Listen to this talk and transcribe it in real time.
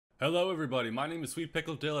Hello everybody, my name is Sweet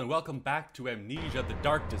Pickle Dill and welcome back to AMNESIA the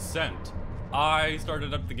Dark Descent. I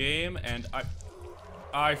started up the game and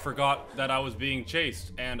I forgot that I was being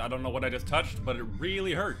chased and I don't know what I just touched, but it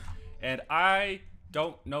really hurt. And I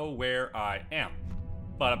don't know where I am.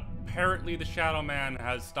 But apparently the Shadow Man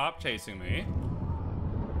has stopped chasing me.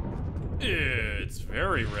 It's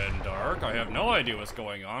very red and dark. I have no idea what's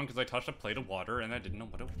going on because I touched a plate of water and I didn't know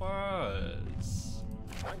what it was.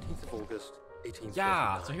 19th of August.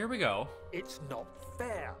 Yeah, so here we go. It's not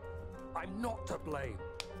fair. I'm not to blame.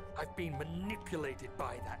 I've been manipulated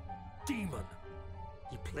by that demon.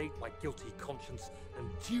 He played my guilty conscience and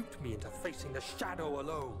duped me into facing the shadow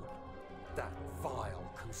alone. That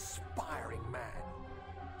vile, conspiring man.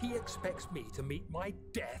 He expects me to meet my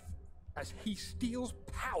death as he steals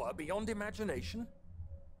power beyond imagination.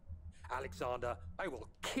 Alexander, I will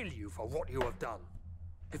kill you for what you have done.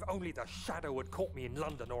 If only the shadow had caught me in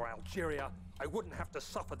London or Algeria, I wouldn't have to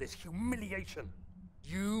suffer this humiliation.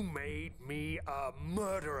 You made me a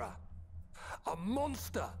murderer. A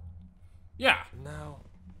monster. Yeah. And now,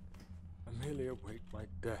 I merely await my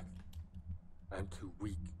death. I'm too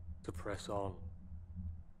weak to press on.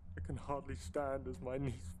 I can hardly stand as my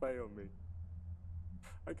knees fail me.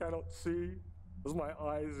 I cannot see as my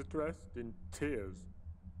eyes are dressed in tears.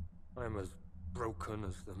 I'm as broken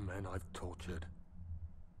as the men I've tortured.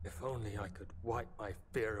 If only I could wipe my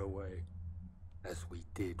fear away, as we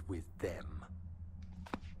did with them.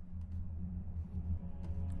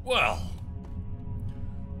 Well,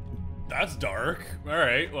 that's dark.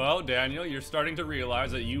 Alright, well, Daniel, you're starting to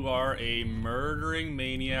realize that you are a murdering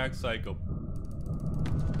maniac psychopath.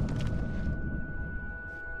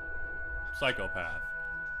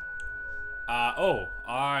 Oh,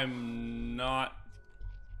 I'm not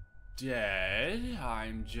dead.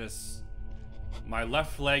 I'm just... My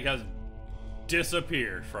left leg has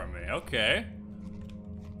disappeared from me. Okay.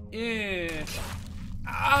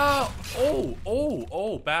 Ow!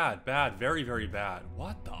 Oh, bad. Very, very bad.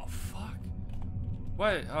 What the fuck?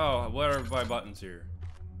 What? Oh, what are my buttons here?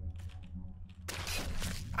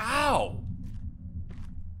 Ow!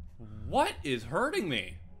 What is hurting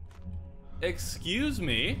me? Excuse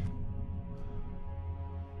me?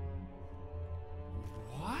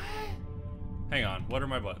 What? Hang on, what are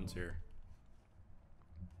my buttons here?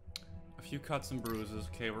 A few cuts and bruises.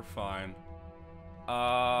 Okay, we're fine.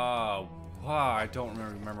 Wow, I don't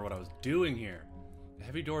remember what I was doing here. The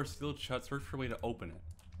heavy door is sealed shut. Search for a way to open it.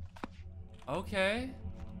 Okay.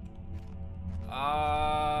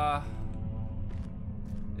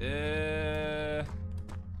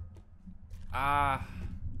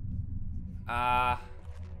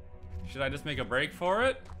 Should I just make a break for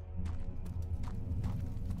it?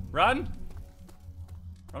 Run!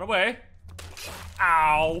 Run away!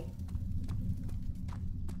 Ow!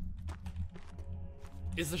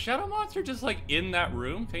 Is the shadow monster just like in that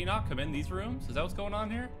room? Can you not come in these rooms? Is that what's going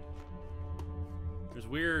on here? There's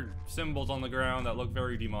weird symbols on the ground that look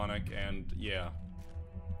very demonic and yeah.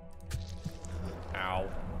 Ow.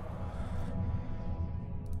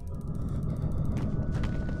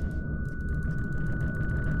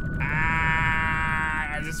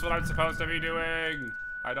 Ah! Is this what I'm supposed to be doing?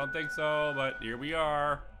 I don't think so, but here we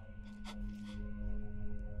are.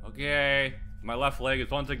 Okay. My left leg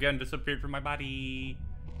has once again disappeared from my body.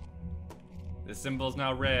 The symbol's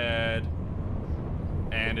now red.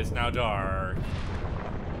 And it's now dark.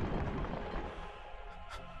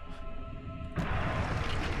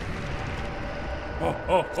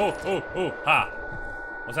 Oh, ha!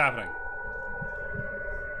 What's happening?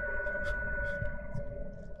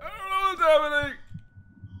 I don't know what's happening!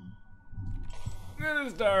 It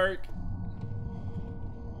is dark.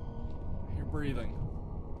 You're breathing.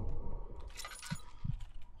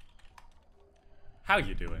 How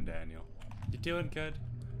you doing, Daniel? You doing good?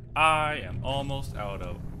 I am almost out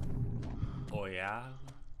of... Oh, yeah?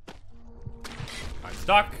 I'm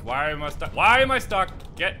stuck! Why am I stuck? Why am I stuck?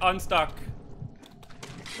 Get unstuck!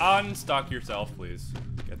 Unstuck yourself, please.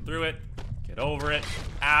 Get through it. Get over it.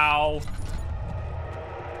 Ow!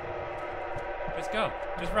 Just go.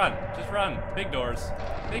 Just run. Just run. Big doors.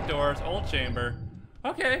 Big doors. Old chamber.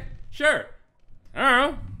 Okay. Sure. I don't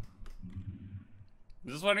know.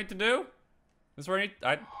 Is this what I need to do? This is where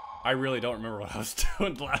I really don't remember what I was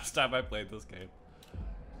doing the last time I played this game.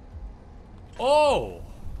 Oh!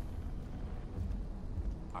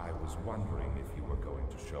 I was wondering if you were going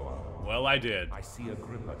to show up. Well, I did. I see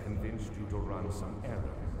Agrippa convinced you to run some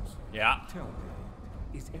errands. Yeah. Tell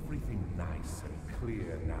me, is everything nice and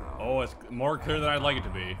clear now? Oh, it's more clear than I'd like it to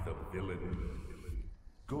be. The villain,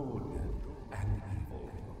 good and evil.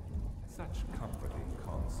 Such comforting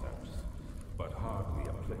concepts, but hardly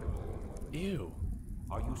applicable. Ew.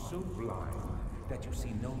 Are you so blind that you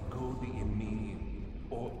see no good in me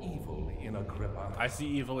or evil in Agrippa? I see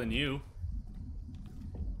evil in you.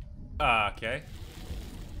 Okay.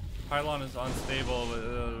 Pylon is unstable,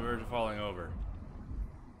 we're falling over.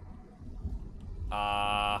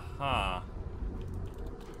 Uh-huh.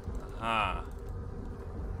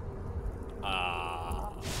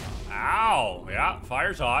 Ow! Yeah,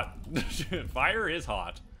 fire's hot. Fire is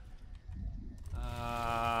hot.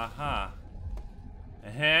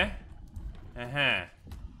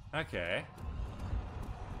 Okay.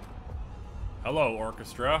 Hello,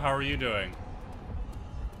 orchestra. How are you doing?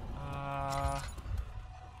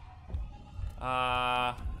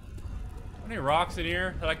 Any rocks in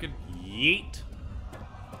here that I could yeet?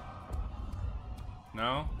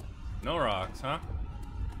 No? No rocks, huh?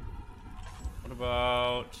 What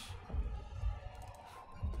about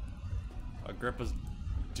Agrippa's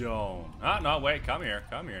dome? Ah, no, wait, come here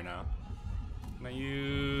now. Can I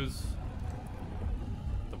use...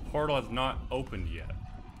 The portal has not opened yet.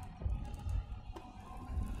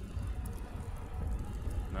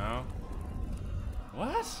 No?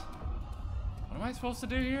 What? What am I supposed to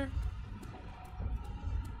do here?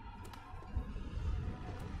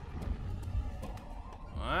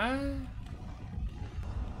 What?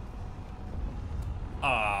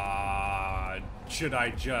 Should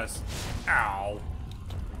I just... Ow.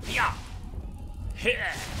 Yeah.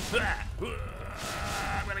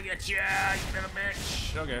 I'm gonna get you, you little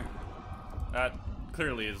bitch. Okay. That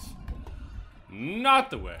clearly is not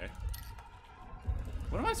the way.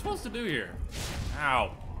 What am I supposed to do here?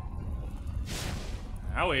 Ow.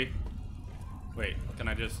 Owie. Wait, can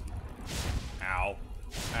I just... Ow.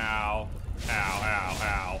 Ow. Ow, ow,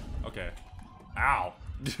 ow. Okay. Ow.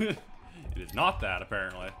 It is not that,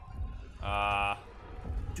 apparently.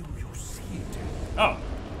 Do you see it? Oh.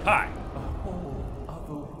 Hi. A whole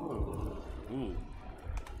other world. Ooh.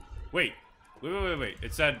 Wait. Wait.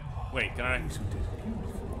 It said... Wait, can I... Isn't it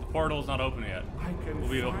beautiful? The portal's not open yet. I can Will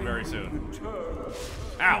be open very finally soon. return.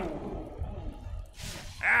 Ow.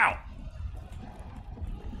 Ow.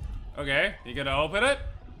 Okay, you gonna open it?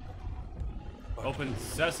 Open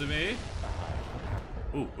sesame.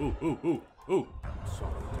 Ooh. I'm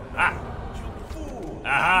sorry. Ah. You fool!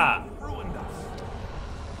 Aha. You ruined us.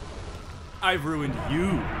 I've ruined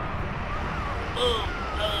you.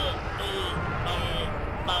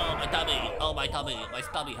 Oh, my tummy. Oh, my tummy. My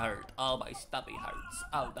stomach hurt. Oh, my stomach hurts.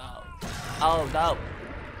 Oh, no. Oh, no.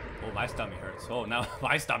 Oh, my stomach hurts. Oh, now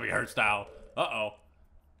my stomach hurts now. Uh-oh.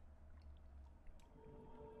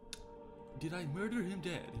 Did I murder him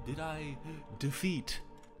dead? Did I defeat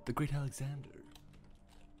the great Alexander?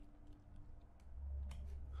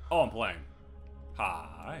 Oh, I'm playing.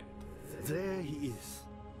 Hi. There he is.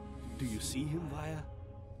 Do you see him, Vaya?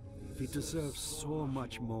 He deserves so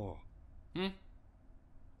much more. Hmm?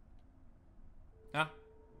 Yeah?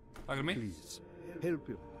 Talking to me? Please, help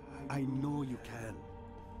him. I know you can.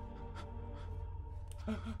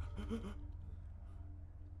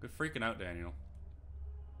 Good freaking out, Daniel.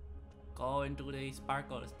 Go into the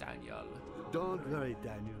sparkles, Daniel. Don't worry,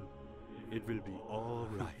 Daniel. It will be all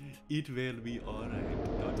right. It will be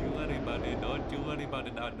alright. Don't you worry about it. Don't you worry about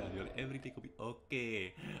it now, Daniel. Everything will be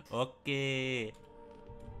okay. Okay.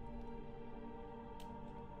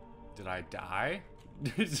 Did I die?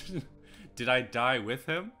 Did I die with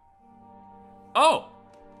him? Oh!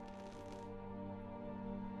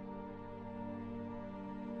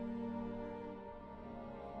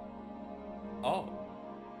 Oh.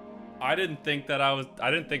 I didn't think I was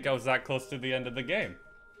that close to the end of the game.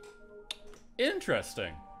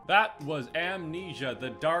 Interesting. That was Amnesia the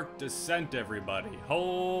Dark Descent, everybody.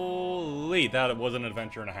 Holy, that was an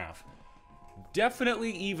adventure and a half.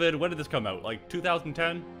 Definitely even, when did this come out? Like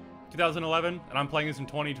 2010? 2011? And I'm playing this in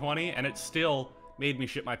 2020, and it still made me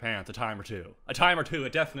shit my pants a time or two. A time or two,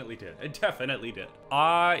 it definitely did. It definitely did.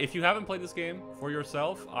 If you haven't played this game for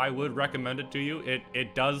yourself, I would recommend it to you.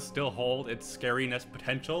 It does still hold its scariness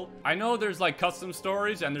potential. I know there's like custom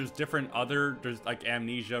stories and there's there's like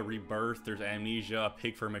Amnesia Rebirth, there's Amnesia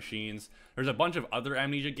Pig for Machines. There's a bunch of other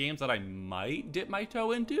Amnesia games that I might dip my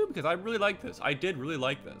toe into because I really like this. I did really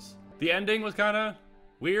like this. The ending was kind of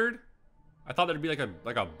weird. I thought there'd be like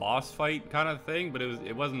a boss fight kind of thing, but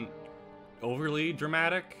it wasn't overly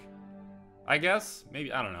dramatic, I guess.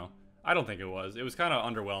 Maybe, I don't know. I don't think it was. It was kind of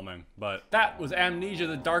underwhelming, but that was Amnesia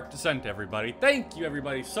the Dark Descent, everybody. Thank you,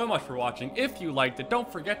 everybody, so much for watching. If you liked it,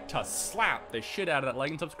 don't forget to slap the shit out of that like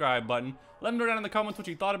and subscribe button. Let me know down in the comments what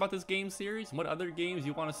you thought about this game series and what other games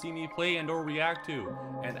you want to see me play and or react to.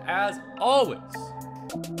 And as always,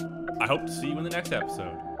 I hope to see you in the next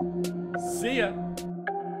episode. See ya!